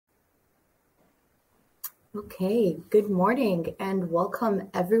Okay, good morning and welcome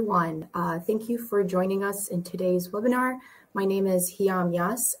everyone. Thank you for joining us in today's webinar. My name is Hiam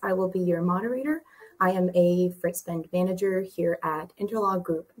Yas. I will be your moderator. I am a freight spend manager here at Interlog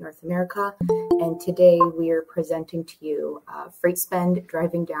Group North America, and today we are presenting to you freight spend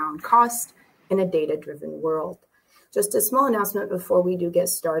driving down cost in a data-driven world. Just a small announcement before we do get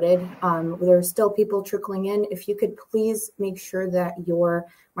started. There are still people trickling in. If you could please make sure that your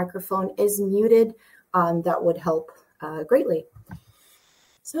microphone is muted, that would help greatly.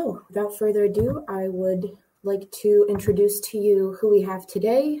 So without further ado, I would like to introduce to you who we have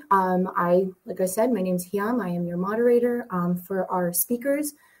today. Like I said, my name is Hiam. I am your moderator. For our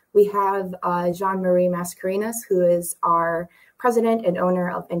speakers, we have Jean-Marie Mascarenhas, who is our president and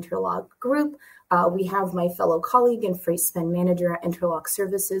owner of Interlog Group. We have my fellow colleague and freight spend manager at Interlog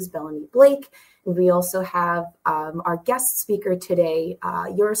Services, Bellamy Blake. We also have our guest speaker today,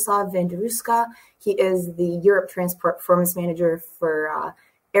 Jaroslav Vondruska. He is the Europe Transport Performance Manager for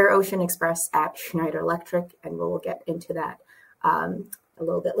Air Ocean Express at Schneider Electric, and we'll get into that a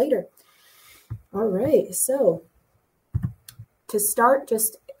little bit later. All right, so to start,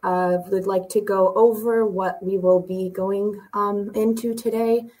 just would like to go over what we will be going into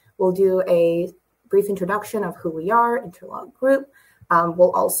today. We'll do a brief introduction of who we are, Interlog Group.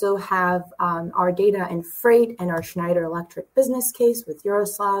 We'll also have our data and freight and our Schneider Electric business case with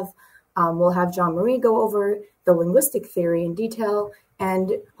Jaroslav. We'll have Jean-Marie go over the linguistic theory in detail,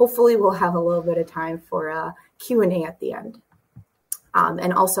 and hopefully we'll have a little bit of time for a Q&A at the end.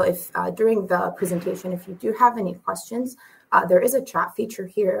 And also, if during the presentation, if you do have any questions, there is a chat feature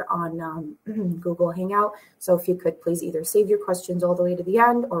here on Google Hangout. So if you could please either save your questions all the way to the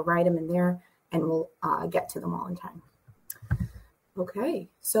end or write them in there, and we'll get to them all in time. Okay,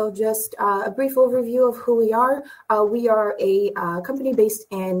 so just a brief overview of who we are. We are a company based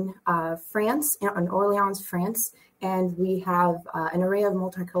in France, in Orleans, France, and we have an array of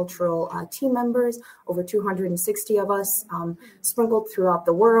multicultural team members, over 260 of us, sprinkled throughout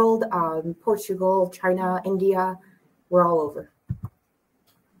the world, Portugal, China, India, we're all over.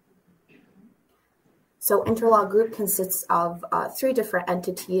 So Interlog Group consists of three different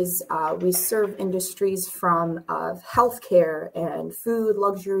entities. We serve industries from healthcare and food,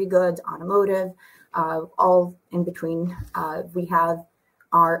 luxury goods, automotive, all in between. We have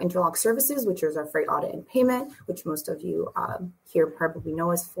our Interlog Services, which is our freight audit and payment, which most of you here probably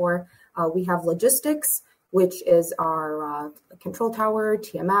know us for. We have logistics, which is our control tower,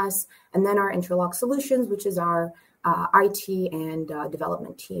 TMS, and then our Interlog Solutions, which is our IT and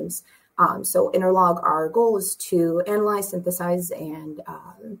development teams. So Interlog, our goal is to analyze, synthesize, and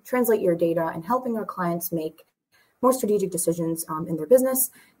translate your data and helping our clients make more strategic decisions in their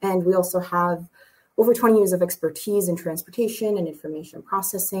business. And we also have over 20 years of expertise in transportation and information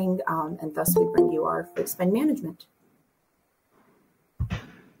processing, and thus we bring you our freight spend management.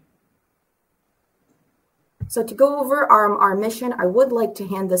 So to go over our mission, I would like to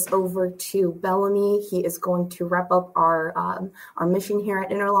hand this over to Bellamy. He is going to wrap up our mission here at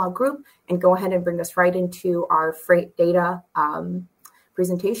Interlog Group and go ahead and bring us right into our freight data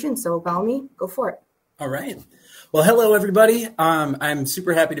presentation. So Bellamy, go for it. All right. Well, hello, everybody. I'm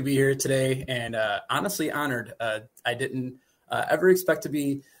super happy to be here today and honestly honored. I didn't ever expect to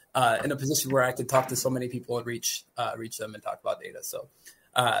be in a position where I could talk to so many people and reach them and talk about data. So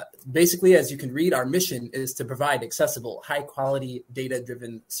basically, as you can read, our mission is to provide accessible, high-quality,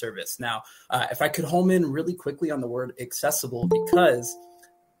 data-driven service. Now, if I could home in really quickly on the word accessible, because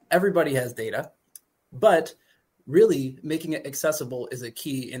everybody has data, but really making it accessible is a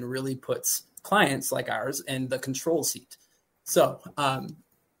key and really puts clients like ours in the control seat. So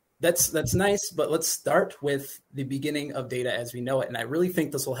that's nice, but let's start with the beginning of data as we know it. And I really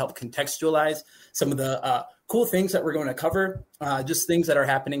think this will help contextualize some of the cool things that we're going to cover, just things that are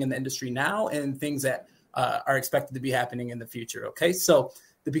happening in the industry now and things that are expected to be happening in the future. Okay, so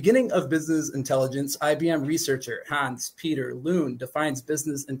the beginning of business intelligence, IBM researcher Hans Peter Loon defines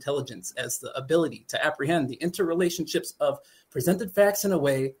business intelligence as the ability to apprehend the interrelationships of presented facts in a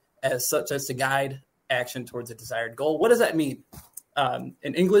way as such as to guide action towards a desired goal. What does that mean?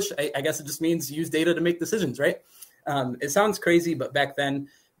 In English, I guess it just means use data to make decisions, right? It sounds crazy, but back then,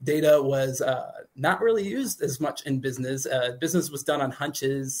 data was not really used as much in business. Business was done on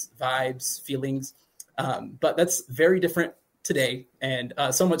hunches, vibes, feelings, but that's very different today. And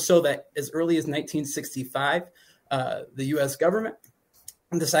so much so that as early as 1965, the US government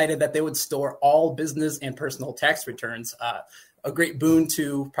decided that they would store all business and personal tax returns, a great boon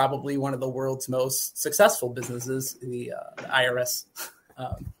to probably one of the world's most successful businesses, the IRS.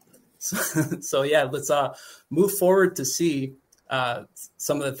 So yeah, let's move forward to see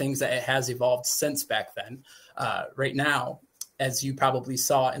some of the things that it has evolved since back then. Right now, as you probably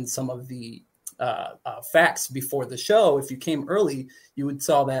saw in some of the facts before the show, if you came early, you would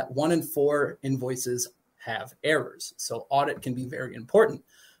saw that 1 in 4 invoices have errors. So audit can be very important.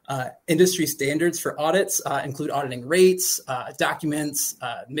 Industry standards for audits include auditing rates, documents,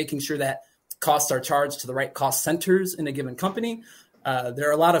 making sure that costs are charged to the right cost centers in a given company. There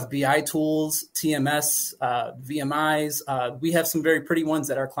are a lot of BI tools, TMS, VMIs. We have some very pretty ones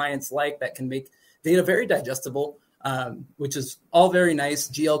that our clients like that can make data very digestible, which is all very nice.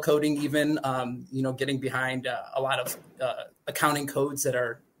 GL coding even, getting behind a lot of accounting codes that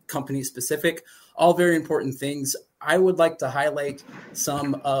are company specific, all very important things. I would like to highlight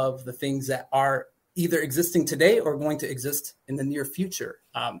some of the things that are either existing today or going to exist in the near future,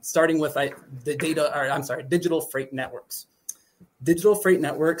 starting with digital freight networks. Digital freight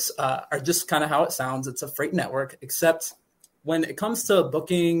networks are just kind of how it sounds. It's a freight network, except when it comes to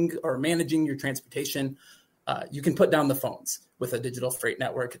booking or managing your transportation, you can put down the phones with a digital freight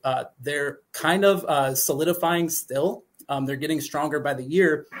network. They're kind of solidifying still. They're getting stronger by the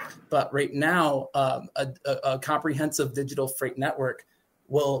year, but right now, a comprehensive digital freight network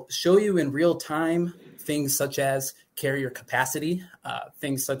will show you in real time things such as carrier capacity,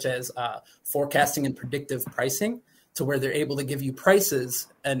 things such as forecasting and predictive pricing, to where they're able to give you prices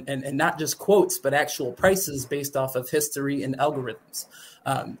and not just quotes, but actual prices based off of history and algorithms.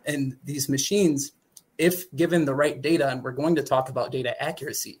 And these machines, if given the right data, and we're going to talk about data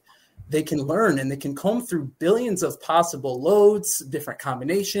accuracy, they can learn and they can comb through billions of possible loads, different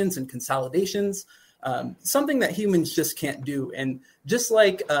combinations and consolidations, something that humans just can't do. And just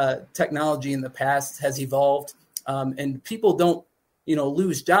like technology in the past has evolved and people don't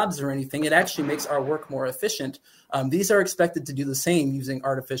lose jobs or anything, it actually makes our work more efficient. These are expected to do the same using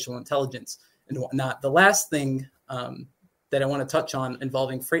artificial intelligence and whatnot. The last thing that I want to touch on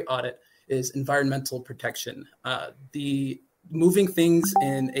involving freight audit is environmental protection. The moving things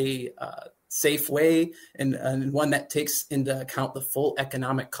in a safe way and one that takes into account the full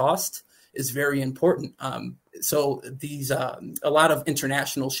economic cost is very important. So these a lot of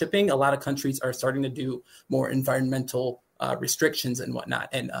international shipping, a lot of countries are starting to do more environmental restrictions and whatnot.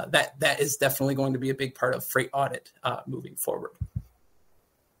 And that is definitely going to be a big part of freight audit moving forward.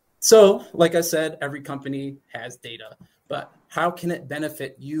 So like I said, every company has data, but how can it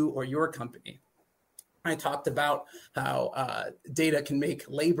benefit you or your company? I talked about how data can make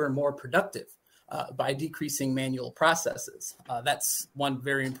labor more productive by decreasing manual processes. That's one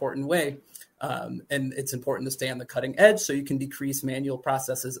very important way. And it's important to stay on the cutting edge so you can decrease manual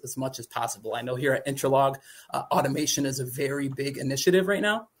processes as much as possible. I know here at Interlog, automation is a very big initiative right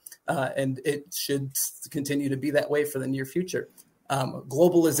now, and it should continue to be that way for the near future.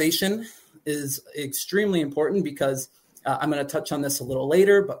 Globalization is extremely important because I'm going to touch on this a little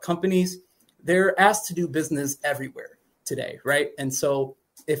later, but companies, they're asked to do business everywhere today, right? And so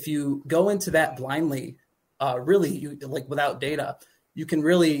if you go into that blindly, really without data, you can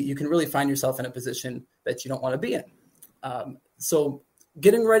really find yourself in a position that you don't want to be in. So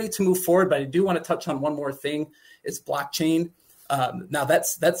getting ready to move forward, but I do want to touch on one more thing, is blockchain. Now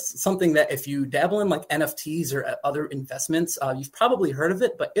that's something that if you dabble in like NFTs or other investments, you've probably heard of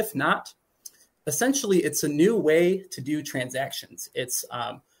it, but if not, essentially it's a new way to do transactions. It's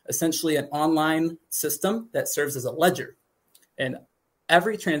essentially an online system that serves as a ledger, and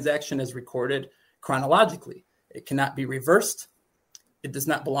every transaction is recorded chronologically. It cannot be reversed. It does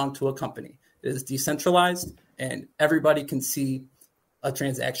not belong to a company. It is decentralized, and everybody can see a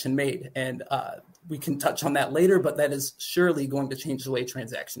transaction made. And we can touch on that later, but that is surely going to change the way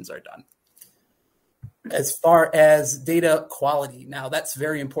transactions are done. As far as data quality, now that's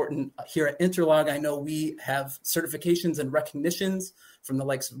very important. Here at Interlog, I know we have certifications and recognitions from the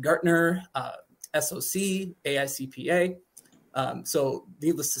likes of Gartner, SOC, AICPA. So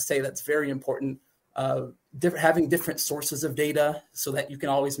needless to say, that's very important. Having different sources of data so that you can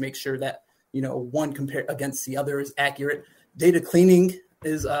always make sure that, one compared against the other is accurate. Data cleaning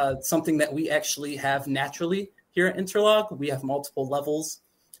is something that we actually have naturally here at Interlog. We have multiple levels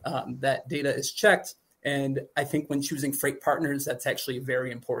that data is checked. And I think when choosing freight partners, that's actually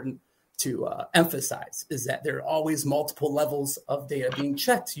very important to emphasize, is that there are always multiple levels of data being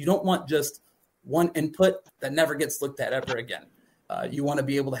checked. You don't want just one input that never gets looked at ever again. You want to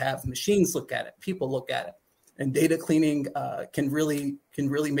be able to have machines look at it, people look at it, and data cleaning can really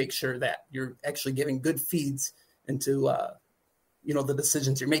make sure that you're actually giving good feeds into the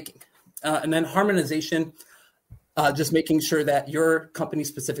decisions you're making. And then harmonization, just making sure that your company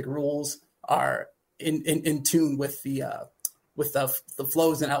specific rules are in tune with the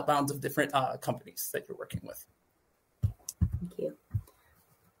flows and outbounds of different companies that you're working with. Thank you.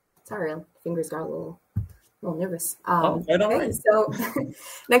 Sorry, fingers got a little nervous. Okay, so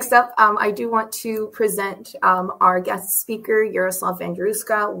next up, I do want to present our guest speaker, Jaroslav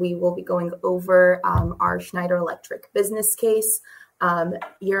Vondruska. We will be going over our Schneider Electric business case.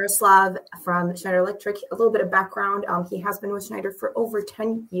 Jaroslav from Schneider Electric, a little bit of background. He has been with Schneider for over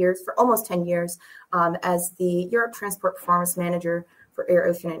 10 years, for almost 10 years, as the Europe Transport Performance Manager for Air,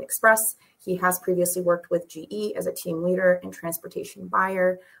 Ocean, and Express. He has previously worked with GE as a team leader and transportation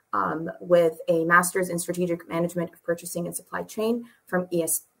buyer, with a master's in strategic management of purchasing and supply chain from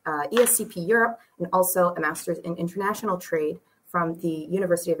ESCP Europe, and also a master's in international trade from the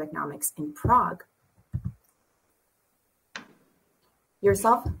University of Economics in Prague.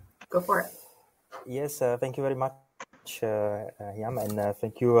 Yourself, go for it. Yes, thank you very much, Hiam, and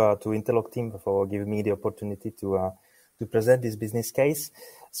thank you to Interlog team for giving me the opportunity to present this business case.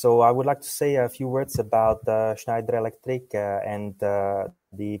 So I would like to say a few words about Schneider Electric and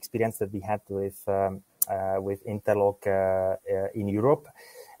the experience that we had with Interlog in Europe.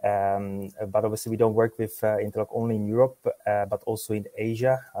 But obviously we don't work with Interlog only in Europe, but also in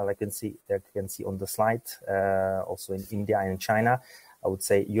Asia. Like you can see on the slide, also in India and in China. I would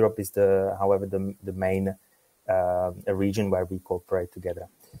say Europe is however, the main region where we cooperate together.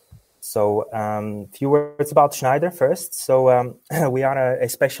 So few words about Schneider first. So we are a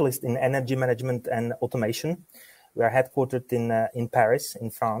specialist in energy management and automation. We are headquartered in Paris, in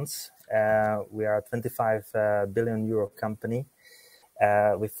France. We are a 25 billion euro company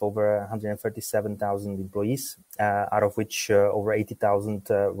with over 137,000 employees, out of which over 80,000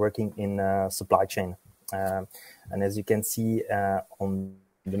 working in supply chain. And as you can see on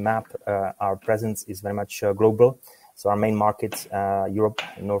the map, our presence is very much global. So our main markets, Europe,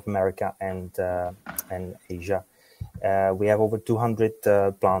 North America, and Asia. We have over 200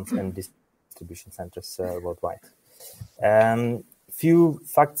 plants and distribution centers worldwide. Few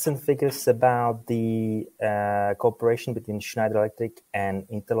facts and figures about the cooperation between Schneider Electric and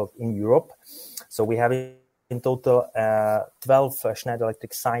Interlog in Europe. So we have in total 12 Schneider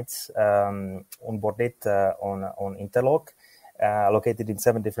Electric sites onboarded on Interlog, located in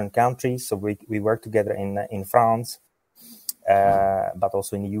 7 different countries. So we work together in France, but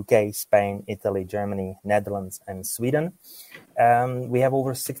also in the UK, Spain, Italy, Germany, Netherlands, and Sweden. We have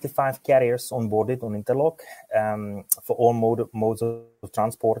over 65 carriers onboarded on Interlog for all modes of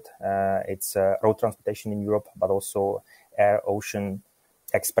transport. It's road transportation in Europe, but also air, ocean,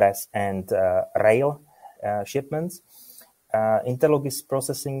 express, and rail shipments. Interlog is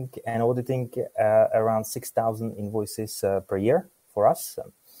processing and auditing around 6,000 invoices per year for us.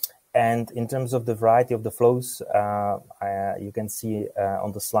 And in terms of the variety of the flows, you can see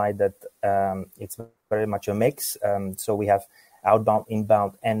on the slide that it's very much a mix. So we have outbound,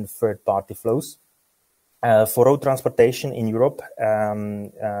 inbound, and third-party flows. For road transportation in Europe,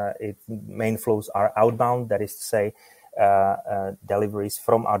 main flows are outbound, that is to say, deliveries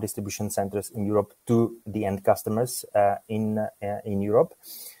from our distribution centers in Europe to the end customers in Europe.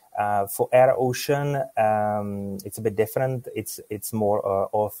 For air ocean, it's a bit different. It's more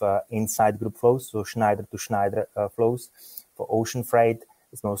of inside group flows, so Schneider to Schneider flows. For ocean freight,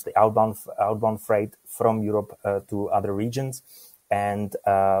 it's mostly outbound freight from Europe to other regions, and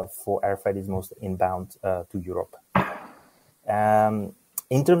for air freight, it's mostly inbound to Europe.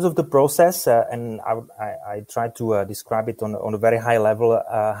 In terms of the process, and I try to describe it on a very high level,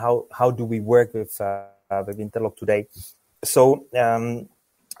 how do we work with Interlog today? So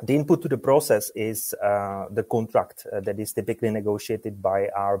the input to the process is the contract that is typically negotiated by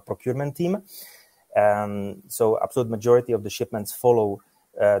our procurement team. So absolute majority of the shipments follow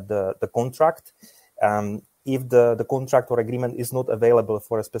the contract. If the contract or agreement is not available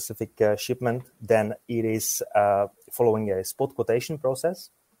for a specific shipment, then it is following a spot quotation process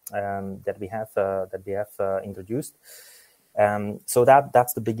that we have introduced. So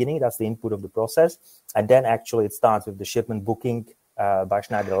that's the beginning, that's the input of the process. And then actually it starts with the shipment booking by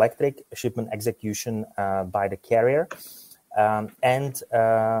Schneider Electric, shipment execution by the carrier. And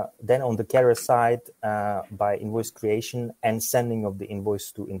then on the carrier side, by invoice creation and sending of the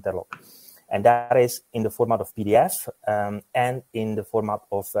invoice to Interlog. And that is in the format of PDF and in the format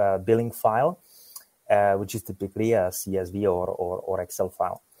of billing file, which is typically a CSV or Excel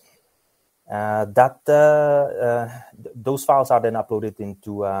file. Those files are then uploaded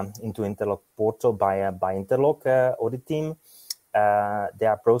into Interlog portal by Interlog audit team. They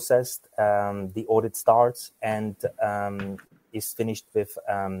are processed, the audit starts, and is finished with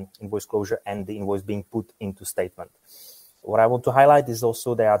invoice closure and the invoice being put into statement. What I want to highlight is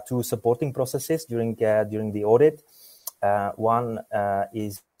also there are 2 supporting processes during the audit. One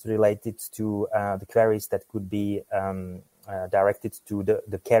is related to the queries that could be directed to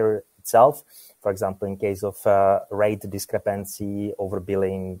the carrier itself. For example, in case of rate discrepancy,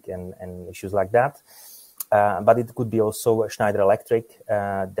 overbilling, and issues like that. But it could be also Schneider Electric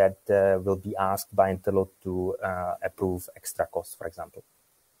that will be asked by Interlog to approve extra costs, for example.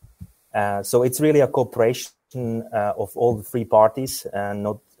 So it's really a cooperation of all the three parties, and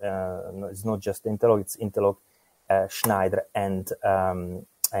it's not just Interlog, it's Interlog, Schneider, and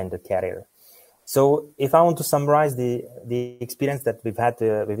the carrier. So if I want to summarize the experience that we've had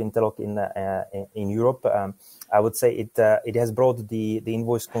with Interlog in Europe, I would say it has brought the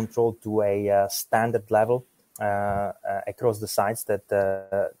invoice control to a standard level across the sites that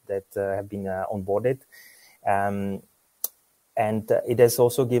have been onboarded, and it has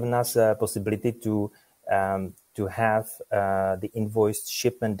also given us a possibility to have the invoiced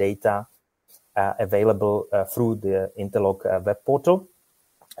shipment data available through the Interlog web portal.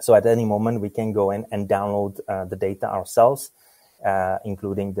 So at any moment we can go in and download the data ourselves,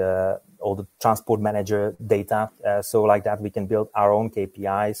 including all the transport manager data. So like that, we can build our own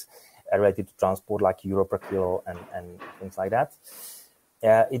KPIs related to transport, like euro per kilo and things like that.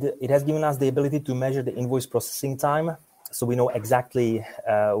 It has given us the ability to measure the invoice processing time. So we know exactly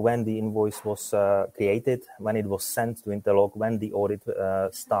when the invoice was created, when it was sent to Interlog, when the audit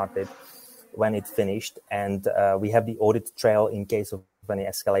started, when it finished. And we have the audit trail in case of any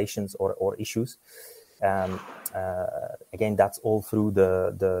escalations or issues. Again, that's all through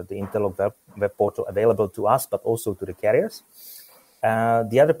the Interlog web portal available to us, but also to the carriers.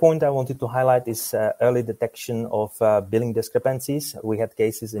 The other point I wanted to highlight is early detection of billing discrepancies. We had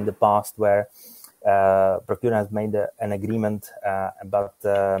cases in the past where procurement has made an agreement, but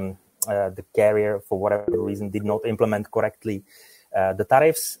the carrier, for whatever reason, did not implement correctly the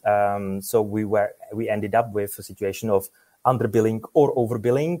tariffs. So we ended up with a situation of underbilling or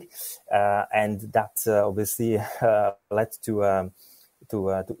overbilling, and that obviously led to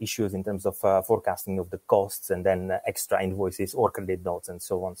issues in terms of forecasting of the costs, and then extra invoices or credit notes, and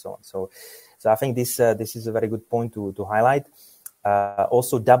so on. So I think this is a very good point to highlight.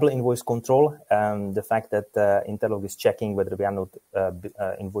 Also, double invoice control, the fact that Interlog is checking whether we are not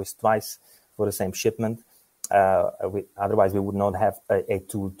invoiced twice for the same shipment. Otherwise, we would not have a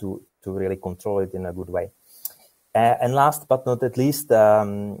tool to really control it in a good way. And last but not at least,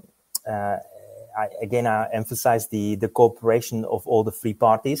 I emphasize the cooperation of all the three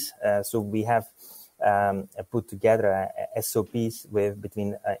parties. So we have put together SOPs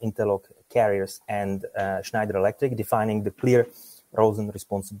between Interlog, carriers, and Schneider Electric, defining the clear roles and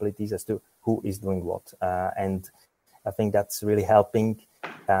responsibilities as to who is doing what. And I think that's really helping,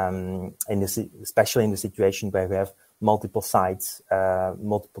 especially in the situation where we have multiple sites,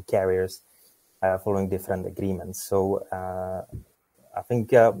 multiple carriers, following different agreements. So I think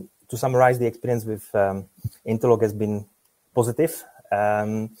to summarize, the experience with Interlog has been positive.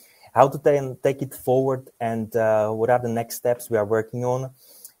 How to take it forward and what are the next steps we are working on?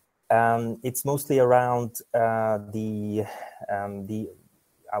 It's mostly around the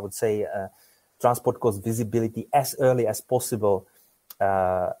I would say transport cost visibility as early as possible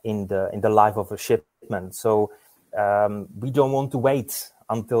in the life of a shipment. So we don't want to wait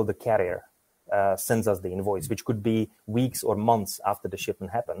until the carrier sends us the invoice, which could be weeks or months after the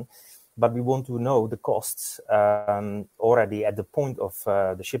shipment happened. But we want to know the costs already at the point of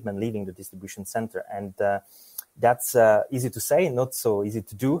the shipment leaving the distribution center. And that's easy to say, not so easy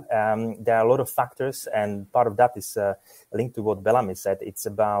to do. There are a lot of factors, and part of that is linked to what Bellamy said. It's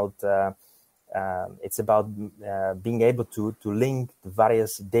about being able to link the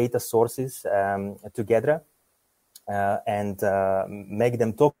various data sources together and make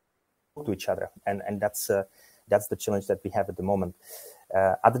them talk to each other, and that's the challenge that we have at the moment.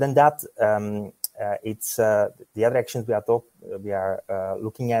 Other than that, it's the other actions we are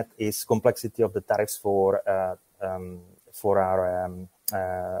looking at is complexity of the tariffs for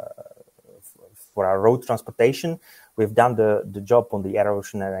our road transportation. We've done the job on the Air,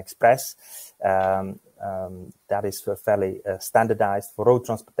 Ocean, and Express. That is fairly standardized for road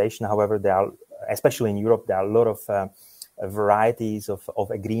transportation. However, there are, especially in Europe, there are a lot of varieties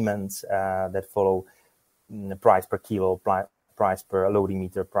of agreements that follow price per kilo, price per loading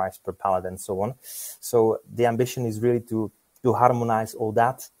meter, price per pallet, and so on. So the ambition is really to harmonize all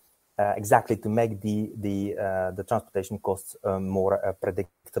that exactly to make the transportation costs more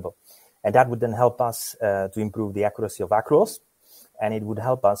predictable. And that would then help us to improve the accuracy of accruals, and it would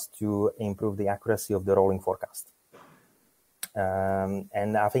help us to improve the accuracy of the rolling forecast.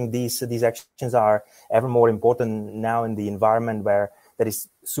 And I think these actions are ever more important now in the environment where that is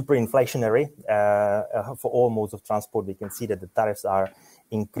super inflationary for all modes of transport. We can see that the tariffs are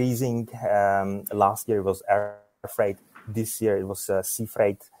increasing. Last year it was air freight this year it was sea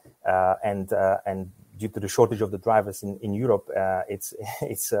freight, and due to the shortage of the drivers in Europe, it's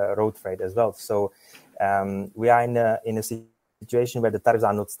road freight as well. So we are in a situation where the tariffs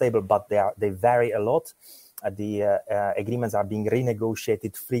are not stable, but they vary a lot. The agreements are being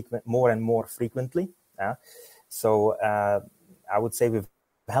renegotiated more and more frequently. So I would say with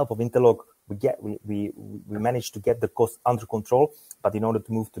the help of Interlog, we managed to get the cost under control. But in order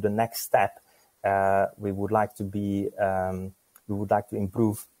to move to the next step, we would like to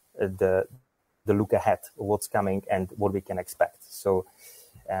improve the look ahead of what's coming and what we can expect. So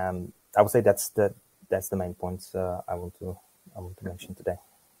I would say that's the main points I want to mention today.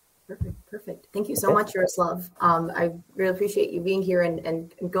 Perfect. Thank you so much, Jaroslav. I really appreciate you being here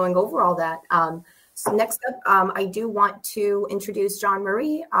and going over all that. So next up, I do want to introduce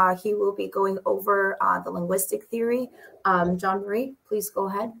Jean-Marie. He will be going over the linguistic theory. Jean-Marie, please go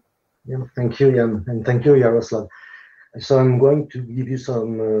ahead. Yeah, thank you, Jan, and thank you, Jaroslav. So I'm going to give you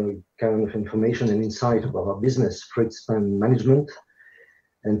some kind of information and insight about our business, freight span management,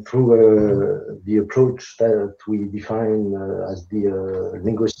 and through the approach that we define as the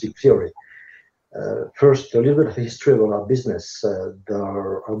linguistic theory. First, a little bit of history about our business.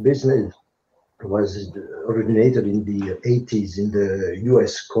 Our business was originated in the 80s in the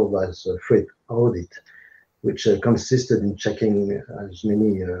US called as freight audit, which consisted in checking, as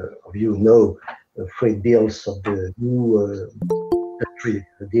many of you know, freight bills of the new country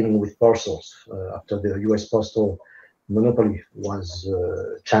dealing with parcels after the US postal monopoly was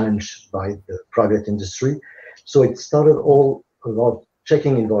challenged by the private industry. So it started all about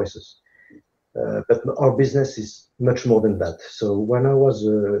checking invoices. But our business is much more than that. So when I was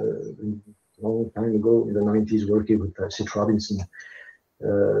a long time ago in the 90s working with C. Robinson,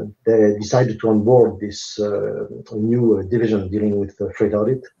 they decided to onboard this new division dealing with freight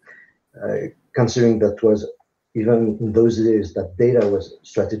audit, considering that was, even in those days, that data was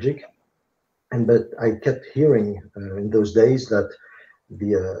strategic. But I kept hearing in those days that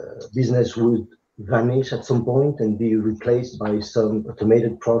the business would vanish at some point and be replaced by some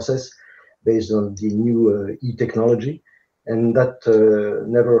automated process based on the new e-technology, and that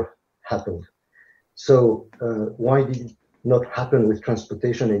never happened. So why did it not happen with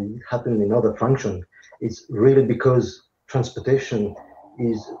transportation and it happened in other functions? It's really because transportation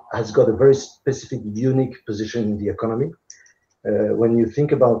has got a very specific, unique position in the economy. When you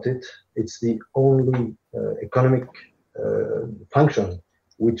think about it, it's the only economic function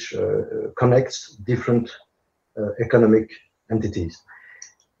which connects different economic entities.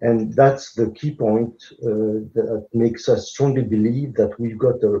 And that's the key point that makes us strongly believe that we've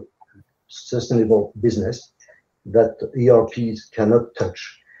got a sustainable business that ERPs cannot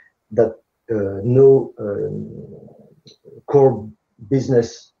touch, that no core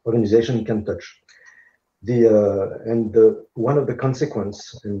business organization can touch. One of the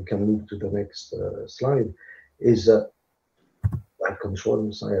consequences, and we can move to the next slide, is I control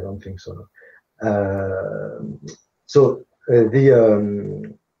them. Sorry, I don't think so.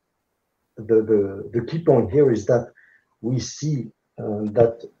 The key point here is that we see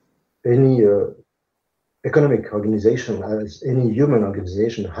that any economic organization, as any human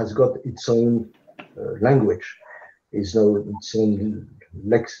organization, has got its own language, its own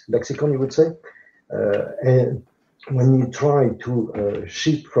lexicon, you would say. And when you try to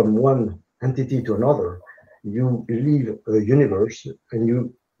ship from one entity to another, you leave a universe and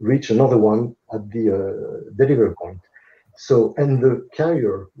you reach another one at the delivery point. So, and the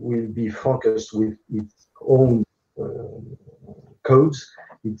carrier will be focused with its own codes,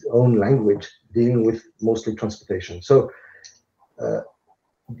 its own language, dealing with mostly transportation. So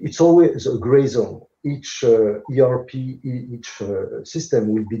it's always a gray zone. Each ERP, each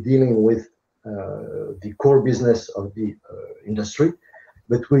system will be dealing with the core business of the industry,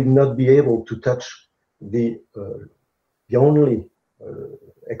 but will not be able to touch the only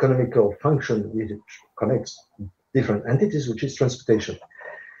economical function which connects different entities, which is transportation.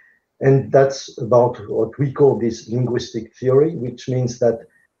 And that's about what we call this linguistic theory, which means that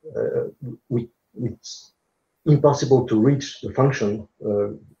it's impossible to reach the function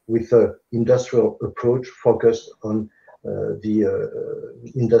with an industrial approach focused on the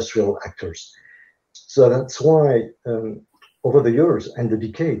industrial actors. So that's why over the years and the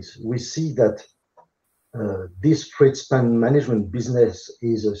decades, we see that this freight span management business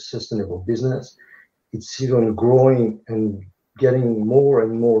is a sustainable business. It's even growing and getting more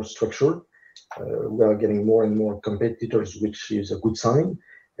and more structured. We are getting more and more competitors, which is a good sign.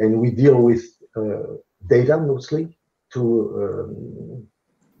 And we deal with data mostly to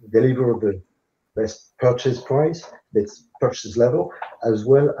deliver the best purchase price, best purchase level, as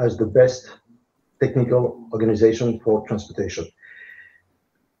well as the best technical organization for transportation.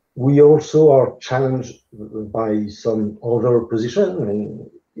 We also are challenged by some other position, and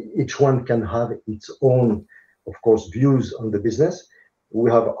each one can have its own, of course, views on the business.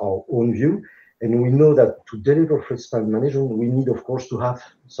 We have our own view, and we know that to deliver freight span management, we need, of course, to have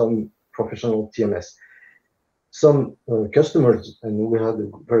some professional TMS. Some customers, and we had a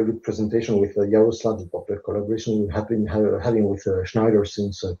very good presentation with Jaroslav of the collaboration we have been having with Schneider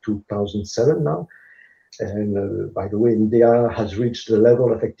since 2007 now. And by the way, India has reached the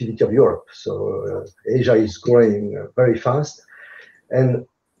level of activity of Europe. So Asia is growing very fast. And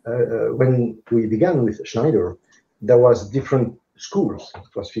when we began with Schneider, there was different schools.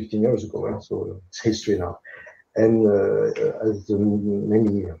 It was 15 years ago, so it's history now. And as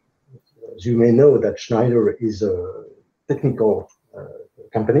you may know, that Schneider is a technical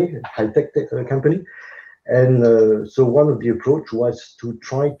company, high-tech company. And so one of the approach was to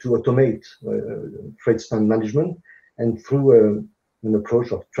try to automate freight span management and through an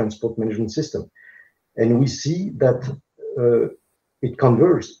approach of transport management system. And we see that it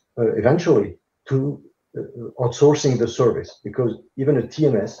converges eventually to outsourcing the service, because even a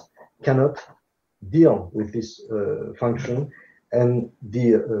TMS cannot deal with this function. And the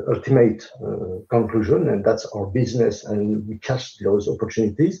ultimate conclusion, and that's our business, and we catch those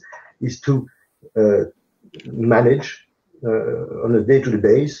opportunities, is to manage on a day-to-day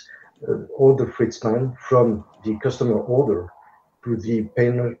basis all the freight span from the customer order to the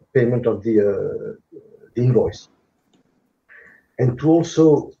payment of the invoice. And to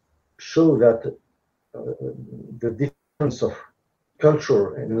also show that the difference of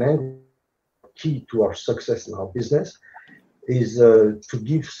culture and language key to our success in our business is to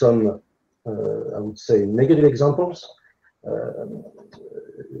give some, I would say, negative examples.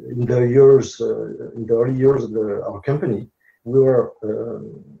 In the early years of our company, we were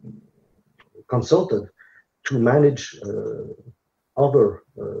consulted to manage other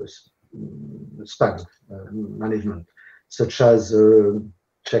span management, such as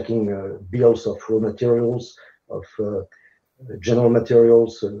checking bills of raw materials, of general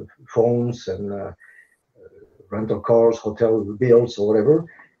materials, phones, and rental cars, hotel bills, or whatever.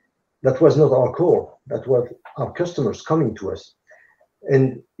 That was not our core. That was our customers coming to us.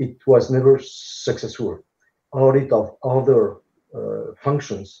 And it was never successful. Audit of other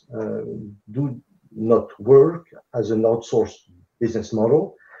functions do not work as an outsourced business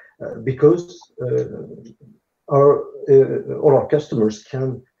model because all our customers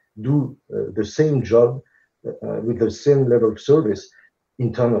can do the same job with the same level of service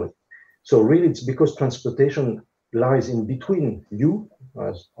internally. So really, it's because transportation lies in between you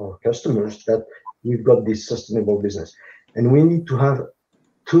as our customers that we've got this sustainable business. And we need to have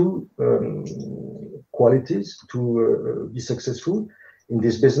two qualities to be successful in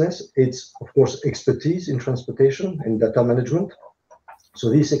this business. It's, of course, expertise in transportation and data management.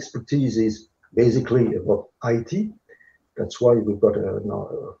 So this expertise is basically about IT. That's why we've got an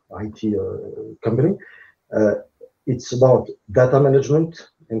IT company. It's about data management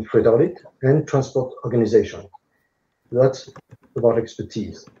and freight audit and transport organization. That's about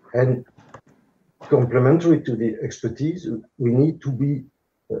expertise. And complementary to the expertise, we need to be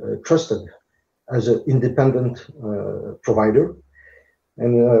trusted as an independent provider.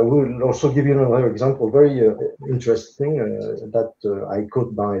 And we'll also give you another example, very interesting, that I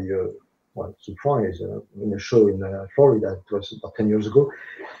caught by surprise in a show in Florida. It was about 10 years ago.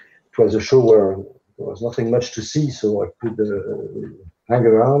 It was a show where there was nothing much to see, so I could hang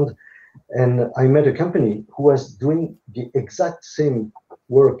around. And I met a company who was doing the exact same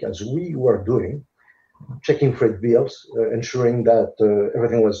work as we were doing, checking freight bills, ensuring that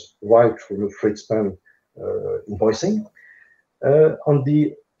everything was right for the freight span invoicing on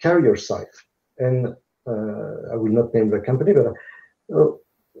the carrier side. And I will not name the company, but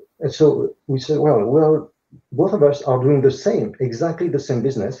and so we said, well, both of us are doing the same, exactly the same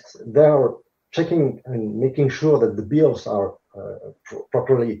business. They are checking and making sure that the bills are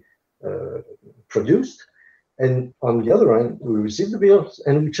properly produced. And on the other hand, we receive the bills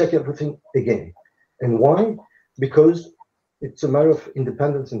and we check everything again. And why? Because it's a matter of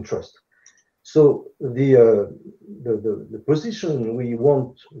independence and trust. So the position we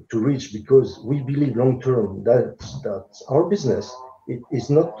want to reach, because we believe long term that's our business, it is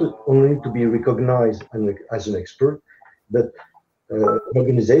not only to be recognized as an expert, but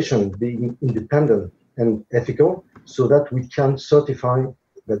organization being independent and ethical, so that we can certify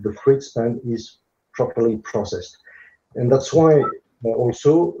that the freight span is properly processed. And that's why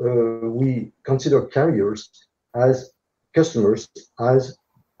also we consider carriers as customers, as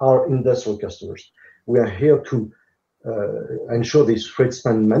our industrial customers. We are here to ensure this freight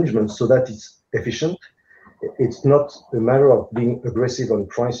span management so that it's efficient. It's not a matter of being aggressive on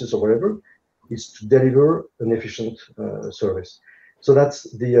prices or whatever. It's to deliver an efficient service. So that's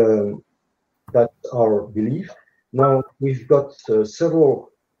our belief. Now we've got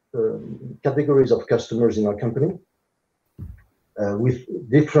several categories of customers in our company with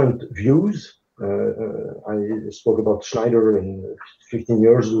different views. I spoke about Schneider 15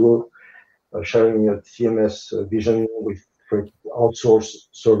 years ago, sharing a TMS vision with outsource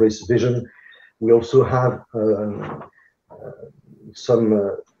service vision. We also have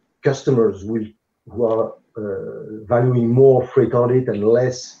some customers who are valuing more freight audit and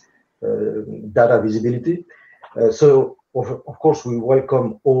less data visibility. So of course we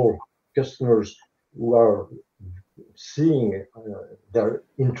welcome all customers who are seeing their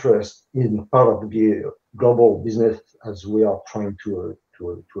interest in part of the global business as we are trying to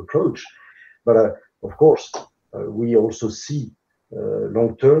approach. But of course, we also see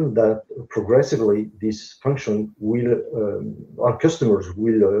long term that progressively this function will, our customers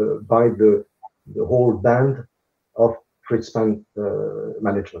will buy the whole band of freight span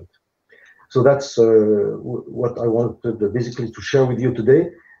management. So that's what I wanted basically to share with you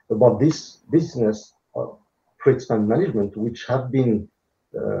today about this business of freight span management, which have been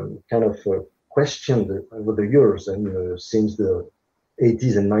kind of questioned over the years and since the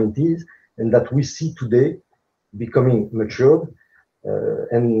 80s and 90s, and that we see today becoming matured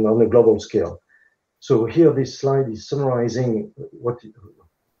and on a global scale. So here this slide is summarizing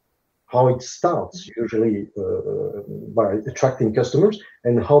how it starts usually by attracting customers,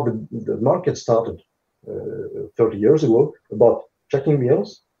 and how the market started 30 years ago about checking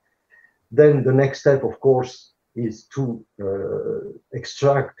meals. Then the next step, of course, is to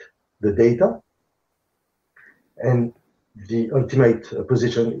extract the data, and the ultimate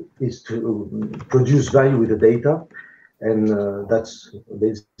position is to produce value with the data, and that's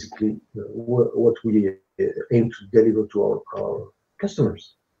basically what we aim to deliver to our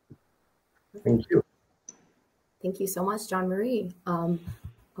customers. Thank you. Thank you so much, Jean-Marie.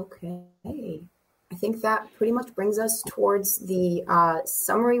 Okay, I think that pretty much brings us towards the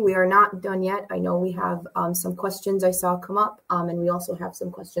summary. We are not done yet. I know we have some questions I saw come up, and we also have some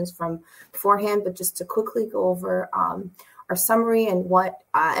questions from beforehand, but just to quickly go over our summary and what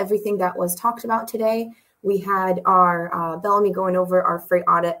everything that was talked about today. We had our Bellamy going over our freight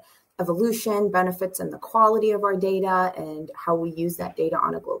audit evolution, benefits, and the quality of our data, and how we use that data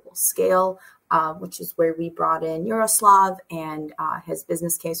on a global scale, which is where we brought in Jaroslav and his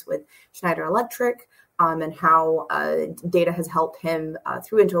business case with Schneider Electric, and how data has helped him,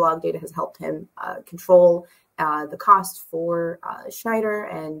 through Interlog, data has helped him control the cost for Schneider,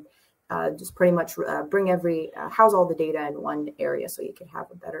 and just pretty much house all the data in one area so you can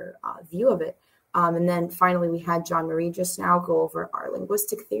have a better view of it. And then finally, we had Jean-Marie just now go over our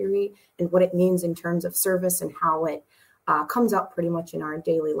linguistic theory and what it means in terms of service and how it comes up pretty much in our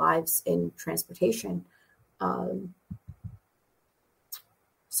daily lives in transportation.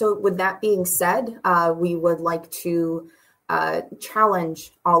 So with that being said, we would like to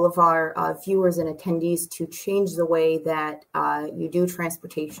challenge all of our viewers and attendees to change the way that you do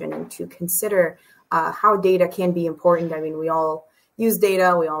transportation, and to consider how data can be important. I mean, we all use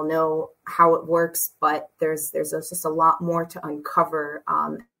data, we all know how it works, but there's just a lot more to uncover,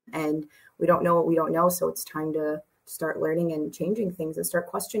 and we don't know what we don't know, so it's time to start learning and changing things and start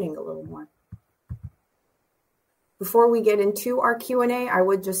questioning a little more. Before we get into our Q&A, I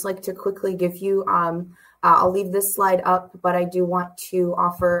would just like to quickly give you, I'll leave this slide up, but I do want to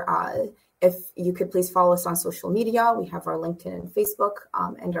offer, if you could please follow us on social media. We have our LinkedIn and Facebook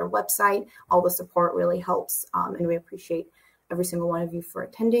and our website. All the support really helps, and we appreciate every single one of you for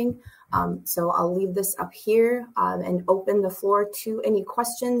attending. So I'll leave this up here and open the floor to any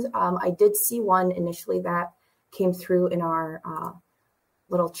questions. I did see one initially that came through in our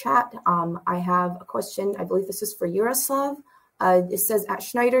little chat. I have a question. I believe this is for Jaroslav. It says, at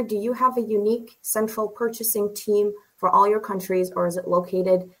Schneider, do you have a unique central purchasing team for all your countries, or is it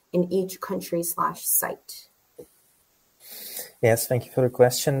located in each country/site? Yes, thank you for the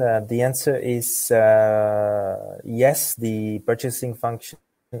question. The answer is yes, the purchasing function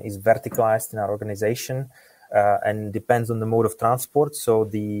is verticalized in our organization and depends on the mode of transport. So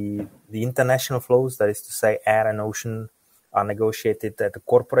the international flows, that is to say air and ocean, are negotiated at the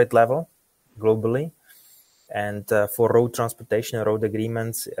corporate level globally. And for road transportation and road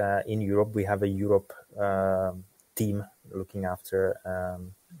agreements in Europe, we have a Europe team looking after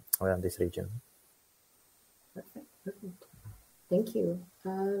this region. Perfect. Thank you.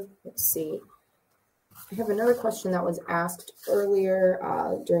 Let's see. I have another question that was asked earlier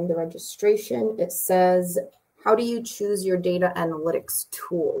during the registration. It says, how do you choose your data analytics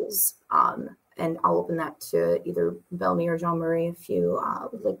tools? and I'll open that to either Bellamy or Jean-Marie if you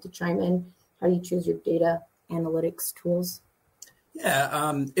would like to chime in. How do you choose your data analytics tools?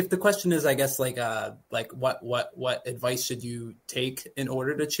 Yeah, if the question is, I guess, like what advice should you take in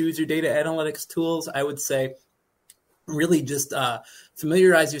order to choose your data analytics tools, I would say really just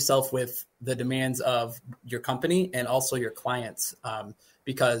familiarize yourself with the demands of your company and also your clients,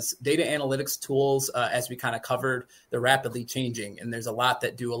 because data analytics tools, as we kind of covered, they're rapidly changing, and there's a lot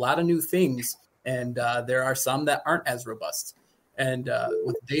that do a lot of new things, and there are some that aren't as robust. And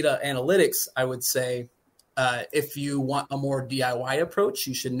with data analytics, I would say, if you want a more DIY approach,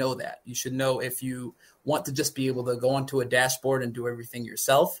 you should know that. You should know if you want to just be able to go onto a dashboard and do everything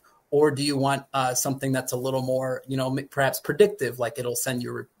yourself, or do you want something that's a little more, perhaps predictive, like it'll send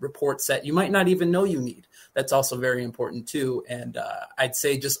you a report set you might not even know you need. That's also very important too. And I'd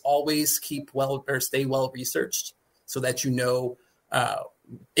say just always stay well researched so that you know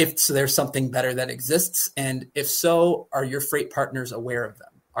if there's something better that exists, and if so, are your freight partners aware of them?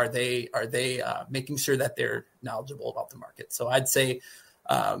 Are they making sure that they're knowledgeable about the market? So I'd say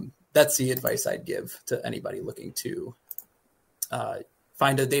that's the advice I'd give to anybody looking to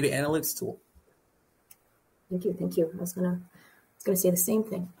find a data analytics tool. Thank you. I was gonna say the same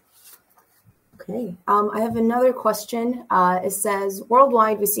thing. Okay, I have another question. It says,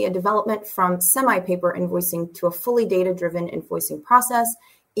 worldwide, we see a development from semi-paper invoicing to a fully data-driven invoicing process,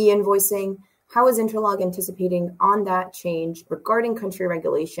 e-invoicing. How is Interlog anticipating on that change regarding country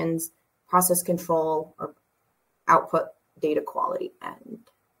regulations, process control, or output data quality? And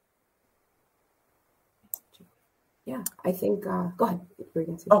yeah, I think, go ahead.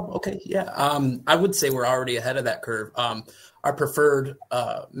 Oh, okay. Yeah. I would say we're already ahead of that curve. Our preferred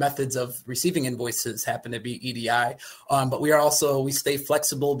methods of receiving invoices happen to be EDI, but we stay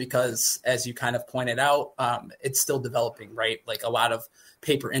flexible because, as you kind of pointed out, it's still developing, right? Like a lot of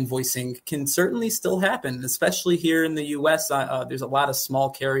paper invoicing can certainly still happen, especially here in the US. There's a lot of small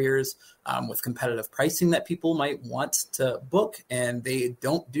carriers with competitive pricing that people might want to book, and they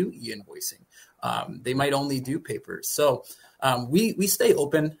don't do e-invoicing. They might only do paper. So we stay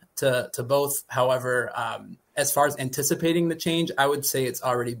open to both. However, as far as anticipating the change, I would say it's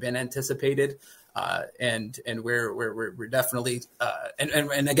already been anticipated, and we're definitely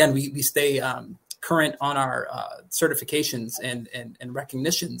and again we stay current on our certifications and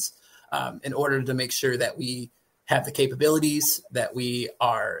recognitions in order to make sure that we have the capabilities, that we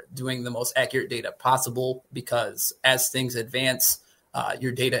are doing the most accurate data possible, because as things advance,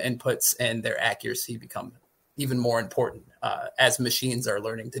 your data inputs and their accuracy become even more important as machines are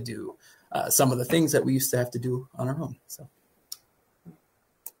learning to do some of the things that we used to have to do on our own. So,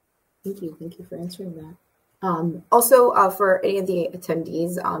 thank you for answering that. Also, for any of the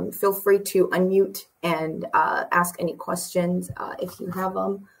attendees, feel free to unmute and ask any questions if you have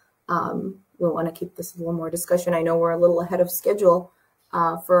them. We want to keep this a little more discussion. I know we're a little ahead of schedule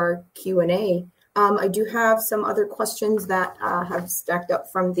for our Q&A. I do have some other questions that have stacked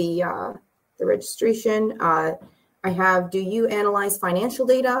up from the registration. I have, do you analyze financial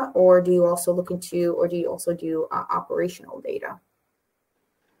data, or do you also do operational data?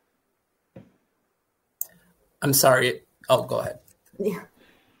 I'm sorry. Oh, go ahead. Yeah.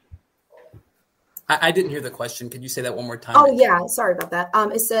 I didn't hear the question. Could you say that one more time? Oh, yeah. Sorry about that.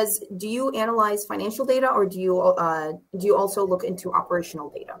 It says, do you analyze financial data, or do you also look into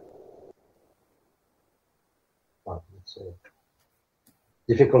operational data? Wow, it's a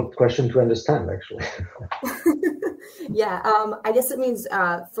difficult question to understand, actually. Yeah, I guess it means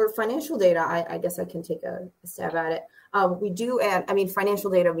for financial data, I guess I can take a stab at it. We do add,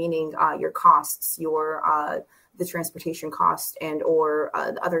 financial data meaning your costs, the transportation cost, and or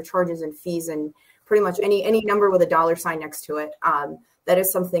the other charges and fees, and pretty much any number with a dollar sign next to it. That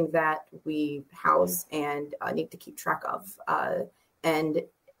is something that we house and need to keep track of. And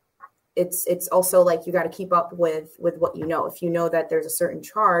it's also like you got to keep up with what you know. If you know that there's a certain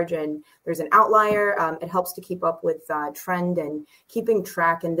charge and there's an outlier, it helps to keep up with trend and keeping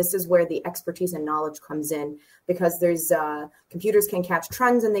track. And this is where the expertise and knowledge comes in, because there's computers can catch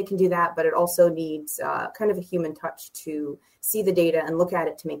trends and they can do that, but it also needs kind of a human touch to see the data and look at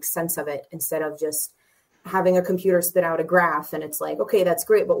it to make sense of it, instead of just having a computer spit out a graph and it's like, okay, that's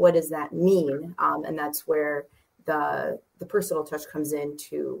great, but what does that mean? And that's where the personal touch comes in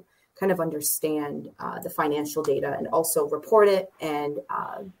to kind of understand the financial data and also report it and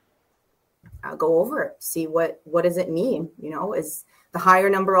go over it, see what does it mean? Is the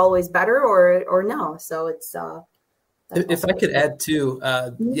higher number always better or no? So it's if I could add too,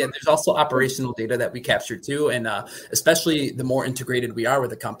 yeah, there's also operational data that we capture too, and especially the more integrated we are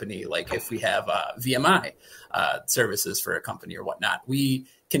with a company, like if we have VMI services for a company or whatnot, we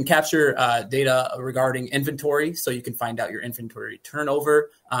can capture data regarding inventory, so you can find out your inventory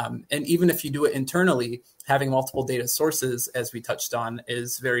turnover. And even if you do it internally, having multiple data sources, as we touched on,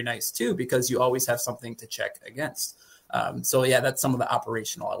 is very nice too, because you always have something to check against. So yeah, that's some of the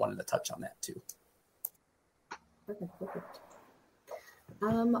operational. I wanted to touch on that too. Perfect.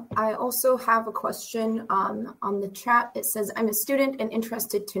 I also have a question on the chat. It says, I'm a student and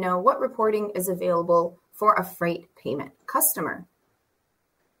interested to know what reporting is available for a freight payment customer.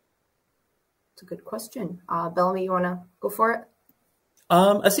 It's a good question. Bellamy, you want to go for it?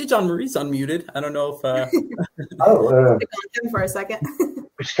 I see John Marie's unmuted. I don't know if... him for a second.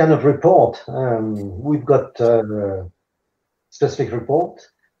 Which kind of report? We've got a specific report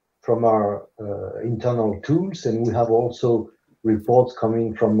from our internal tools, and we have also reports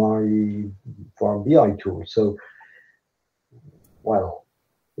coming from our BI tool. So, well,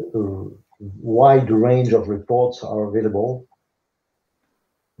 a wide range of reports are available.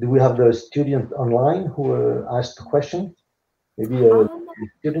 Do we have the student online who asked the question? Maybe a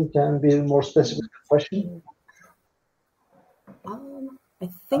student can be more specific question. I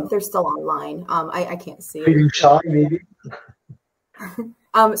think they're still online. I can't see. Feeling shy, maybe.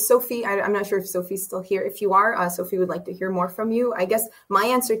 Sophie, I'm not sure if Sophie's still here. If you are, Sophie would like to hear more from you. I guess my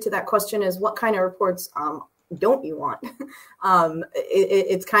answer to that question is, what kind of reports don't you want?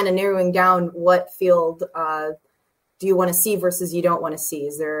 It's kind of narrowing down what field do you want to see versus you don't want to see.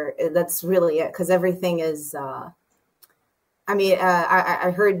 That's really it, because everything is,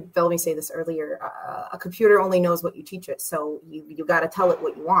 I heard Bellamy say this earlier, a computer only knows what you teach it. So you got to tell it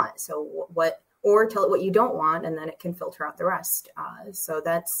what you want. So or tell it what you don't want, and then it can filter out the rest. So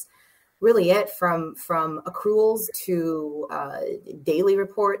that's really it, from accruals to daily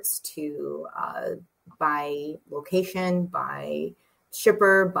reports to by location, by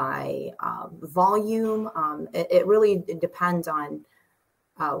shipper, by volume. It really depends on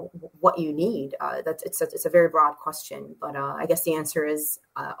what you need. It's a very broad question, but I guess the answer is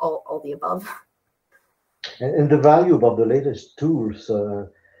all the above. And the value of the latest tools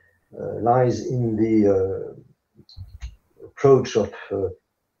lies in the approach of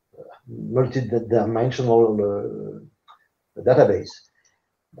multi-dimensional database.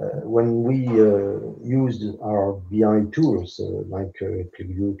 When we used our BI tools like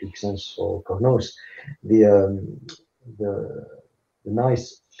ClickView, ClickSense, or Cognos, the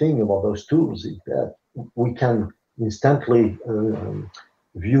nice thing about those tools is that we can instantly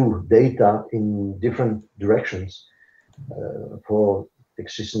view data in different directions for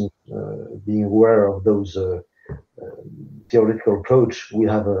technicians being aware of those theoretical approach. We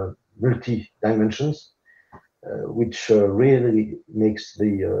have multi-dimensions, which really makes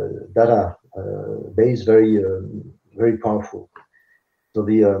the data base very, very powerful. So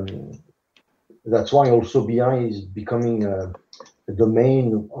that's why also BI is becoming a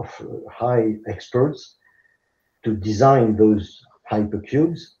domain of high experts to design those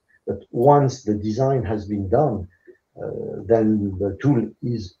hypercubes. But once the design has been done, then the tool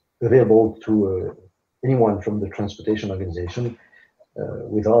is available to anyone from the transportation organization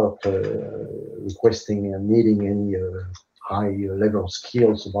without requesting and needing any high level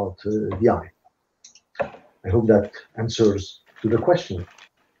skills about BI. I hope that answers to the question,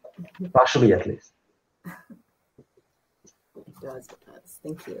 partially at least. It does.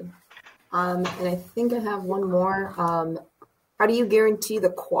 Thank you. And I think I have one more. How do you guarantee the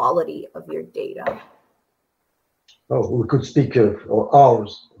quality of your data? Oh, we could speak for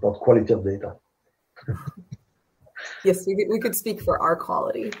hours about quality of data. Yes, we could speak for our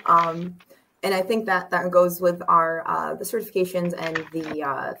quality. And I think that goes with our the certifications and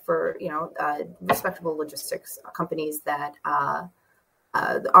the for respectable logistics companies that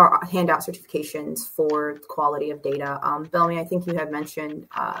hand out certifications for quality of data. Bellamy, I think you had mentioned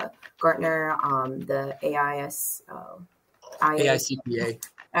Gartner, the AICPA.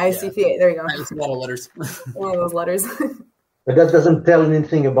 ICPA, there you go. It's a lot of letters. One of those letters. But that doesn't tell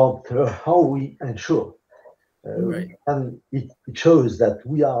anything about how we ensure. Right. And it shows that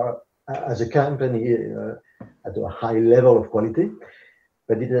we are, as a company, at a high level of quality,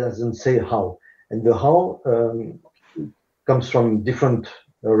 but it doesn't say how. And the how comes from different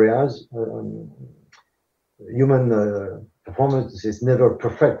areas. Human performance is never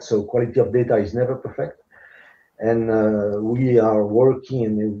perfect, so quality of data is never perfect. And we are working,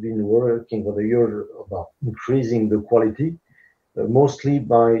 and we've been working for the year about increasing the quality, mostly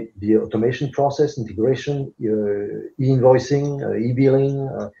by the automation process, integration, e-invoicing, e-billing,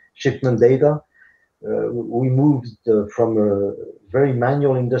 shipment data. We moved from a very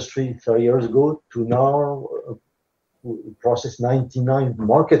manual industry 30 years ago to now process 99, the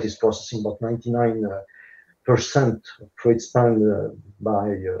market is processing about 99 percent of freight spend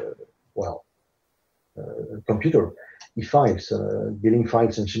by computer e-files, billing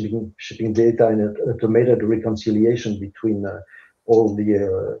files and shipping data, and automated reconciliation between all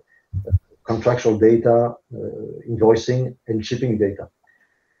the contractual data, invoicing, and shipping data.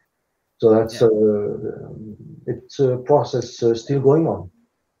 So that's it's a process still going on.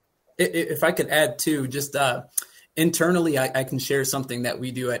 If I could add too, just internally, I can share something that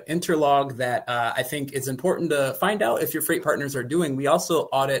we do at Interlog that I think is important to find out if your freight partners are doing. We also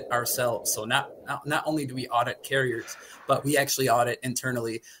audit ourselves. So not only do we audit carriers, but we actually audit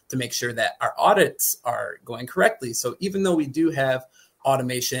internally to make sure that our audits are going correctly. So even though we do have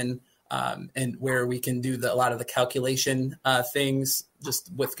automation and where we can do a lot of the calculation things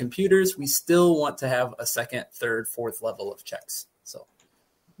just with computers, we still want to have a second, third, fourth level of checks. So.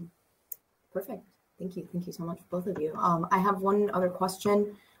 Perfect. Thank you. Thank you so much, both of you. I have one other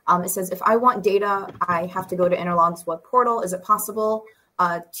question. It says, if I want data, I have to go to Interlog's web portal. Is it possible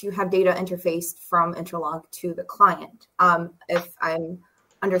to have data interfaced from Interlog to the client? If I'm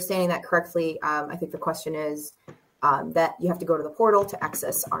understanding that correctly, I think the question is that you have to go to the portal to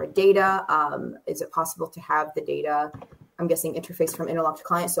access our data. Is it possible to have the data, I'm guessing, interfaced from Interlog to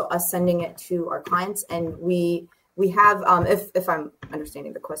client? So us sending it to our clients, and we have, if I'm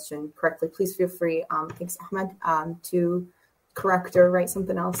understanding the question correctly, please feel free, thanks, Ahmed, to correct or write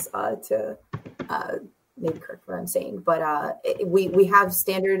something else to maybe correct what I'm saying. But we have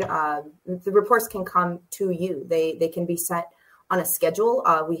standard, the reports can come to you. They can be set on a schedule.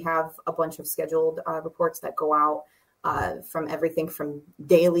 We have a bunch of scheduled reports that go out from everything from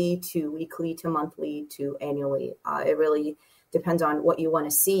daily to weekly to monthly to annually. It really depends on what you want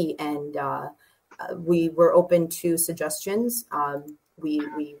to see. And we were open to suggestions. We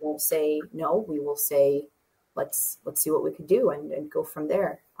won't say no. We will say, let's see what we could do and go from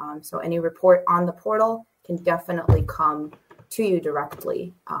there. So any report on the portal can definitely come to you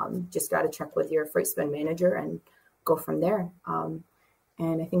directly. Just got to check with your freight spend manager and go from there.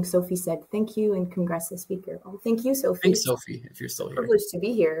 And I think Sophie said, thank you and congrats to the speaker. Oh, thank you, Sophie. Thanks, Sophie, if you're still here. Privileged to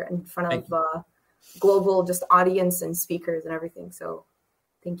be here in front of global just audience and speakers and everything. So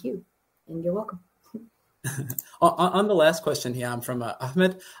thank you and you're welcome. On the last question, Hiam, from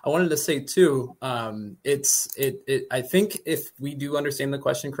Ahmed, I wanted to say too, I think if we do understand the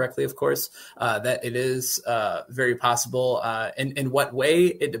question correctly, of course, that it is very possible. In what way,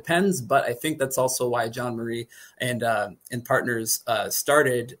 it depends, but I think that's also why John Marie and partners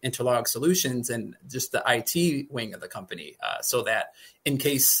started Interlog Solutions and just the IT wing of the company, so that in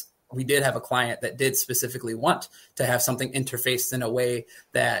case we did have a client that did specifically want to have something interfaced in a way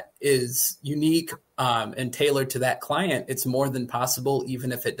that is unique and tailored to that client, it's more than possible,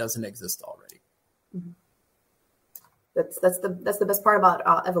 even if it doesn't exist already. Mm-hmm. That's the best part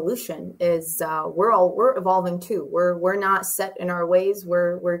about evolution is we're evolving too. We're not set in our ways.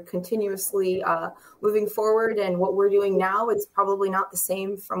 We're continuously moving forward, and what we're doing now is probably not the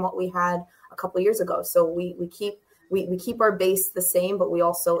same from what we had a couple of years ago. So we keep our base the same, but we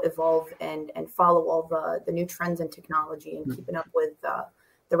also evolve and follow all the new trends and technology and keeping up with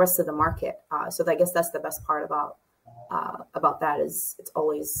the rest of the market. So I guess that's the best part about that is it's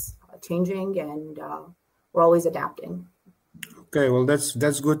always changing and we're always adapting. Okay, well,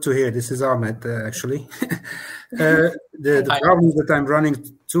 that's good to hear. This is Ahmed, actually. The problem that I'm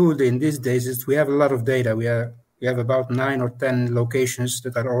running to in these days is we have a lot of data. We have about 9 or 10 locations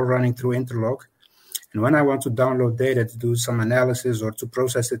that are all running through Interlog. And when I want to download data to do some analysis or to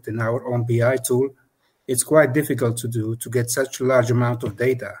process it in our own BI tool, it's quite difficult to do to get such a large amount of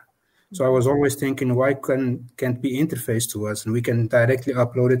data. So I was always thinking, why can't be interfaced to us and we can directly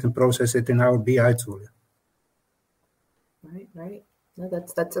upload it and process it in our BI tool? Right. No,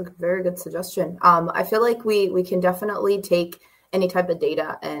 that's a very good suggestion. I feel like we can definitely take any type of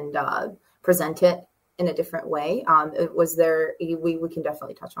data and present it in a different way. We can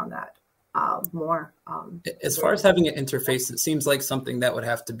definitely touch on that more. As far as having an interface, it seems like something that would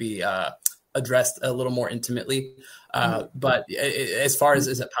have to be addressed a little more intimately. But as far as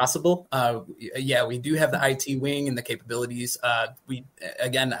is it possible? Yeah, we do have the IT wing and the capabilities.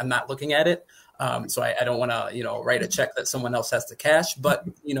 Again, I'm not looking at it. So I don't want to, write a check that someone else has to cash, but,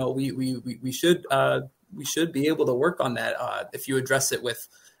 we should be able to work on that if you address it with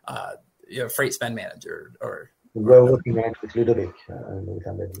freight spend manager or. We're working on it with Ludovic.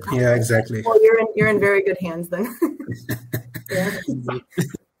 Yeah, exactly. Well, you're in very good hands then. Yeah.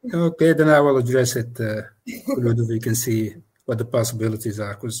 Okay, then I will address it to Ludovic and see what the possibilities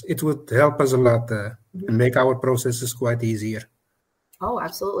are, because it would help us a lot and make our processes quite easier. Oh,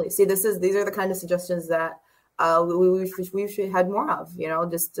 absolutely. See, these are the kind of suggestions that we should had more of, you know,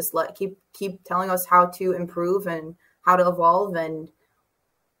 just keep telling us how to improve and how to evolve, and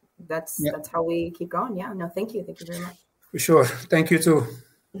that's how we keep going. Yeah, no, thank you very much. For sure, thank you too.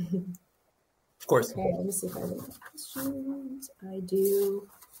 Of course. Okay, let me see if I have any questions. I do.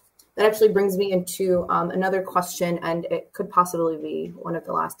 That actually brings me into another question, and it could possibly be one of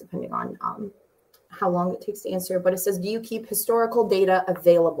the last, depending on how long it takes to answer. But it says, do you keep historical data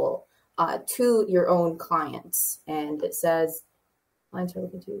available to your own clients? And it says, clients are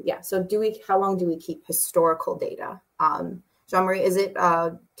looking to, yeah. So how long do we keep historical data? Jean-Marie, is it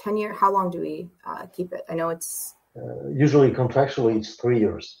 10 years? How long do we keep it? I know it's... usually contractually it's 3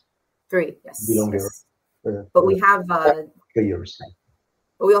 years. 3, yes. Yes. But we have... 3 years.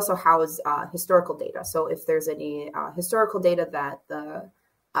 But we also house historical data. So if there's any historical data that the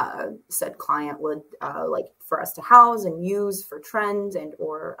said client would like for us to house and use for trends and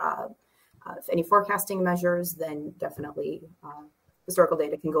or any forecasting measures, then definitely historical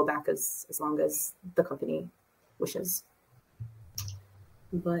data can go back as long as the company wishes.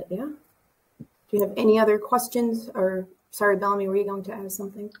 But yeah, do you have any other questions? Or sorry, Bellamy, were you going to add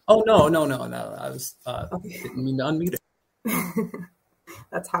something? Oh, no. I was didn't mean to unmute it.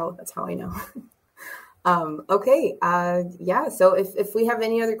 That's how I know. Okay. Yeah. So if we have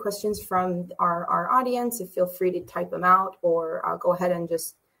any other questions from our audience, feel free to type them out, or go ahead and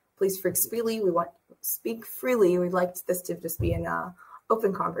just please speak freely. We'd like this to just be an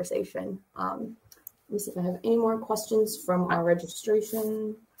open conversation. Let me see if I have any more questions from our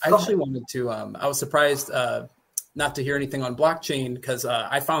registration. I actually wanted to, I was surprised not to hear anything on blockchain, because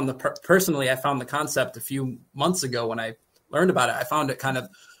I found I found the concept a few months ago when I learned about it. I found it kind of,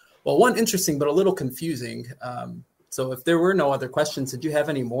 well, one, interesting, but a little confusing. So if there were no other questions, did you have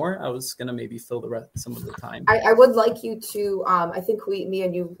any more? I was going to maybe fill some of the time. I would like you to, I think me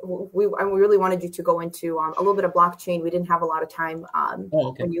and you, we really wanted you to go into a little bit of blockchain. We didn't have a lot of time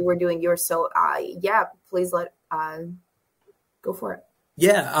when you were doing yours. So yeah, please go for it.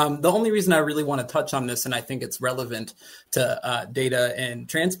 Yeah, the only reason I really want to touch on this, and I think it's relevant to data and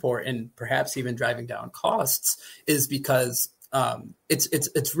transport and perhaps even driving down costs, is because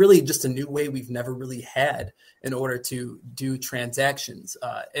it's really just a new way we've never really had in order to do transactions.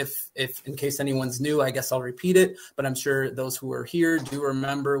 If in case anyone's new, I guess I'll repeat it, but I'm sure those who are here do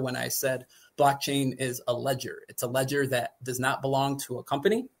remember when I said blockchain is a ledger. It's a ledger that does not belong to a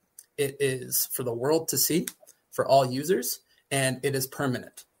company. It is for the world to see, for all users, and it is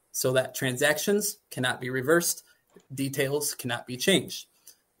permanent, so that transactions cannot be reversed, details cannot be changed.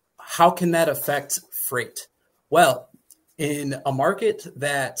 How can that affect freight? Well, in a market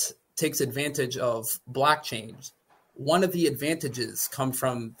that takes advantage of blockchain, one of the advantages come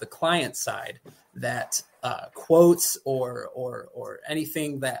from the client side, that quotes or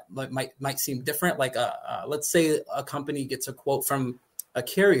anything that might seem different, like let's say a company gets a quote from a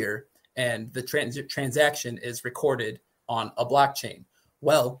carrier and the transaction is recorded on a blockchain.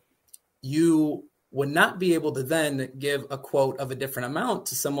 Well, you would not be able to then give a quote of a different amount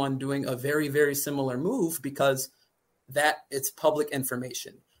to someone doing a very, very similar move, because that it's public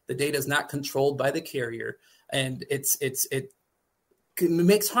information. The data is not controlled by the carrier, and it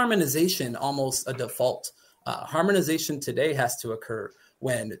makes harmonization almost a default. Harmonization today has to occur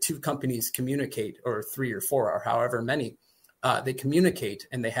when two companies communicate, or 3 or 4 or however many, they communicate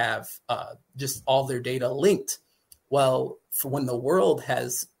and they have just all their data linked. Well, for when the world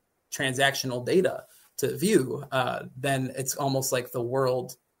has transactional data to view, then it's almost like the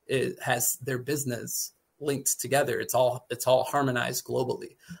world has their business linked together. It's all harmonized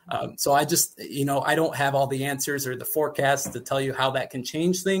globally. So I just, I don't have all the answers or the forecasts to tell you how that can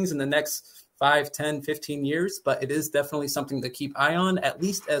change things in the next 5, 10, 15 years, but it is definitely something to keep eye on, at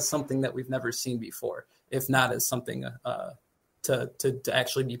least as something that we've never seen before, if not as something to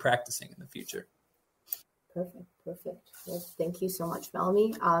actually be practicing in the future. Perfect. Well, thank you so much,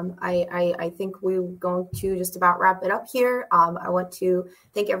 Bellamy. I think we're going to just about wrap it up here. I want to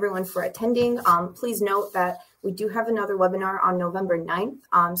thank everyone for attending. Please note that we do have another webinar on November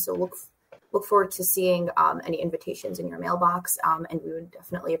 9th. So look forward to seeing any invitations in your mailbox. And we would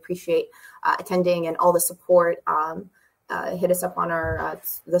definitely appreciate attending and all the support. Hit us up on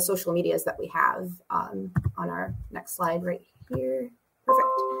the social medias that we have on our next slide right here. Perfect.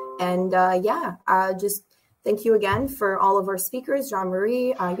 And just thank you again for all of our speakers,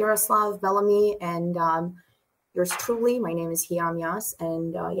 Jean-Marie, Jaroslav, Bellamy, and yours truly. My name is Hiam Yas.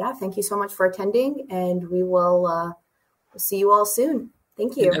 And thank you so much for attending. And we will see you all soon.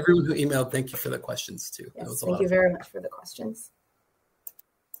 Thank you. And everyone who emailed, thank you for the questions too. Yes, thank you very much for the questions.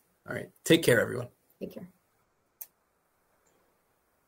 All right. Take care, everyone. Take care.